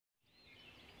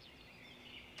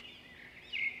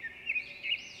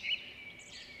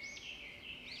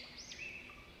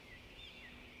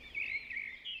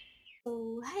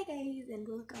Guys, and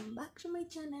welcome back to my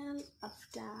channel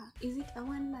after is it a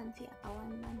 1 month? Yeah, a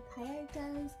 1 month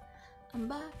hiatus. I'm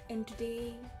back, and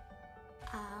today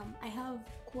I have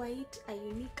quite a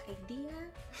unique idea.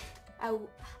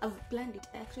 I've planned it.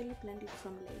 I actually planned it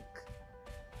from like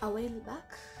a while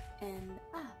back, and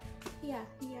here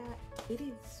it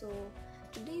is. So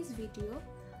today's video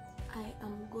I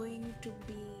am going to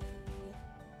be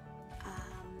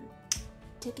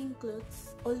taking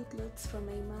old clothes from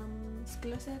my mom's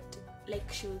closet.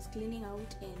 Like, she was cleaning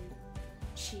out and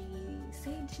she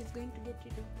said she's going to get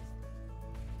rid of this.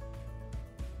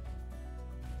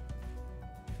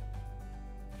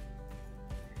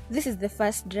 This is the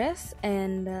first dress,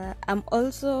 and I'm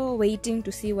also waiting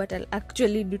to see what I'll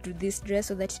actually do to this dress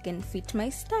so that it can fit my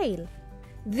style.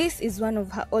 This is one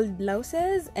of her old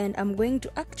blouses, and I'm going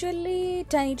to actually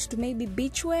turn it to maybe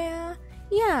beach wear.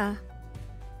 Yeah.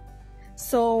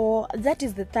 So that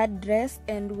is the third dress,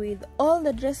 and with all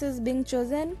the dresses being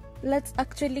chosen, let's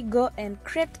actually go and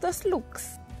create those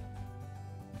looks.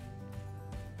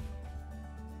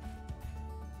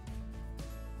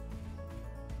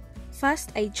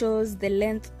 First, I chose the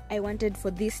length I wanted for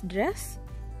this dress.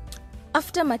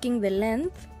 After marking the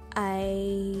length,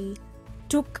 I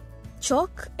took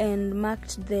chalk and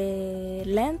marked the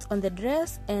length on the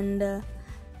dress, and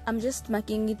I'm just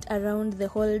marking it around the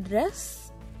whole dress.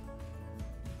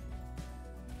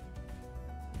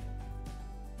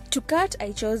 To cut,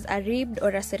 I chose a ribbed or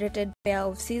a serrated pair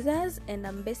of scissors, and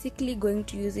I'm basically going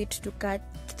to use it to cut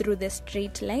through the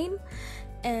straight line.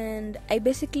 And I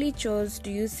basically chose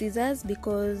to use scissors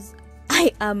because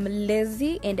I am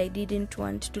lazy and I didn't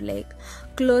want to like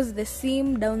close the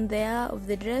seam down there of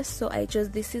the dress, so I chose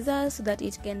the scissors so that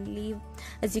it can leave,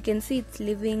 as you can see, it's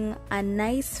leaving a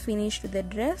nice finish to the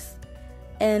dress,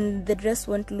 and the dress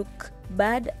won't look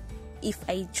bad if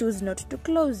I choose not to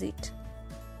close it.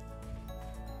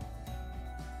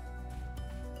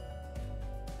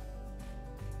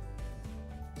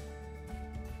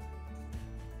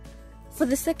 For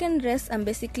the second dress, I'm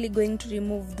basically going to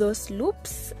remove those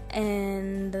loops,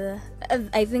 and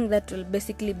I think that will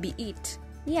basically be it.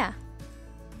 Yeah.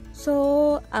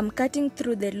 So I'm cutting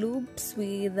through the loops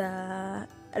with a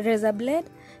razor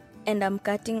blade, and I'm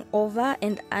cutting over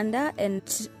and under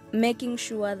and making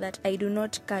sure that I do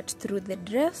not cut through the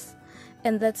dress,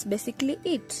 and that's basically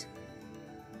it.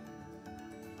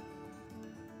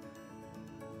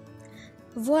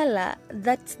 Voila,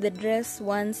 that's the dress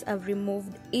once I've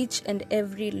removed each and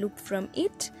every loop from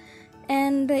it.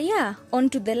 And yeah, on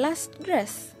to the last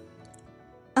dress.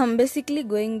 I'm basically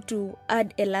going to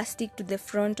add elastic to the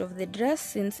front of the dress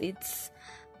since it's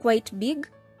quite big,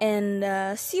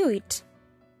 and sew it.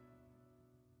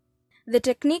 The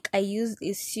technique I used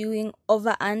is sewing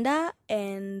over under,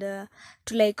 and to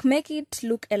like make it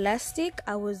look elastic,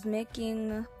 I was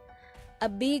making a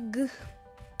big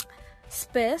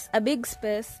space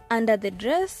under the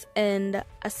dress and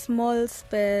a small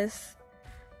space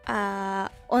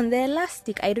on the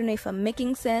elastic. I don't know if I'm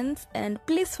making sense, and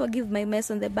please forgive my mess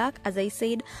on the back. As I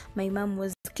said, my mom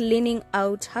was cleaning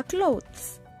out her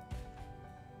clothes.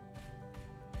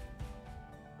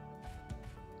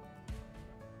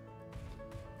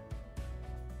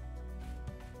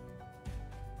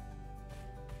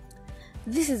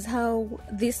 This is how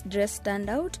this dress turned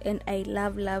out, and I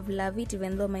love it,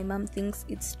 even though my mom thinks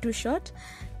it's too short.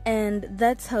 And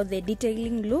that's how the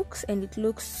detailing looks, and it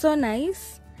looks so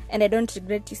nice, and I don't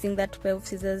regret using that pair of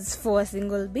scissors for a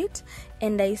single bit.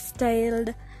 And I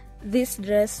styled this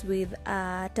dress with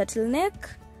a turtleneck,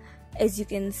 as you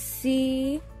can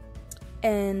see,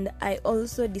 and I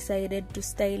also decided to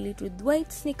style it with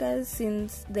white sneakers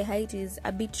since the height is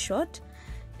a bit short.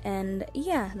 And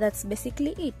yeah, that's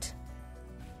basically it.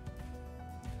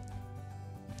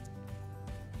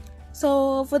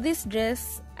 So for this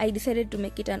dress, I decided to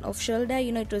make it an off-shoulder.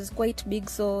 You know, it was quite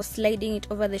big, so sliding it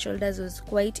over the shoulders was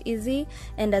quite easy.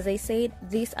 And as I said,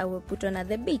 this I will put on at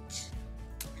the beach.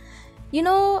 You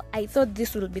know, I thought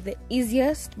this would be the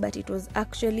easiest, but it was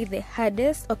actually the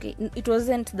hardest. Okay, it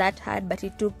wasn't that hard, but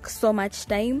it took so much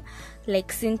time,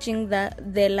 like cinching the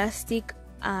elastic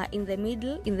in the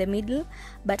middle.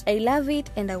 But I love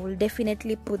it, and I will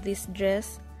definitely put this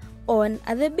dress on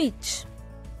at the beach.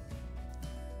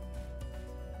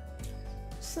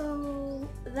 So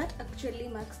that actually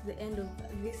marks the end of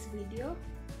this video.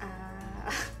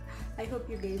 I hope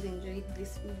you guys enjoyed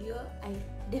this video. I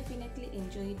definitely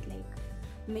enjoyed like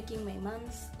making my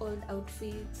mom's old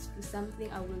outfits to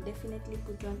something I will definitely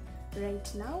put on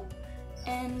right now.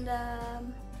 And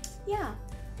yeah,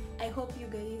 I hope you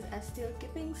guys are still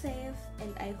keeping safe,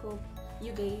 and I hope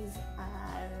you guys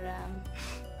are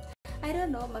I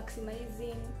don't know,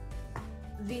 maximizing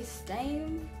this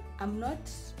time I'm not,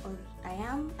 or I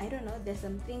am, I don't know, there's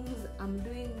some things I'm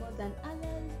doing more than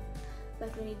others,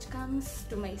 but when it comes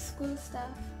to my school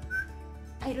stuff,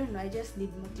 I don't know, I just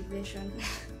need motivation.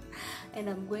 And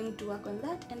I'm going to work on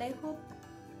that, and I hope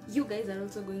you guys are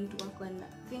also going to work on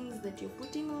things that you're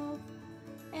putting off.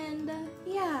 And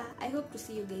yeah, I hope to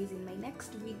see you guys in my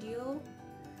next video.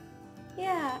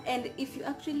 Yeah, and if you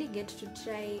actually get to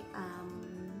try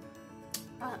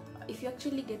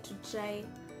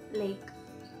like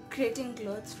creating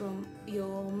clothes from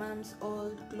your mom's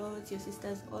old clothes, your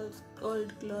sister's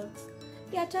old clothes,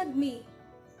 yeah, tag me.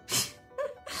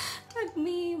 Tag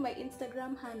me. My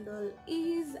Instagram handle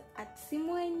is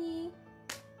 @Simwenyi.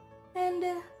 And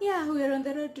yeah, we're on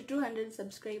the road to 200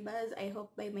 subscribers. I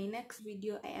hope by my next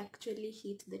video I actually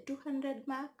hit the 200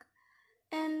 mark.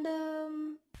 And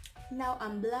now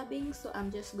I'm blabbing, so I'm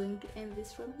just going to end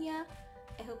this from here.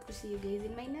 I hope to see you guys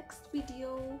in my next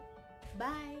video.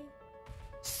 Bye.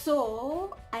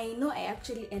 So I know I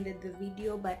actually ended the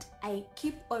video, but I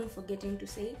keep on forgetting to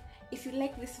say, if you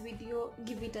like this video,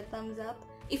 give it a thumbs up.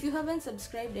 If you haven't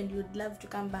subscribed and you would love to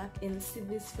come back and see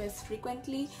this face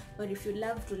frequently, or if you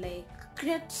love to like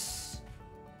create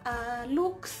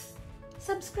looks,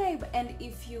 subscribe. And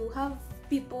if you have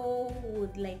people who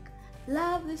would like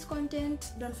love this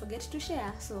content, don't forget to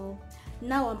share. So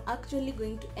now I'm actually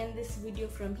going to end this video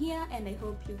from here, and I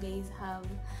hope you guys have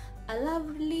a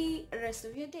lovely rest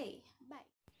of your day.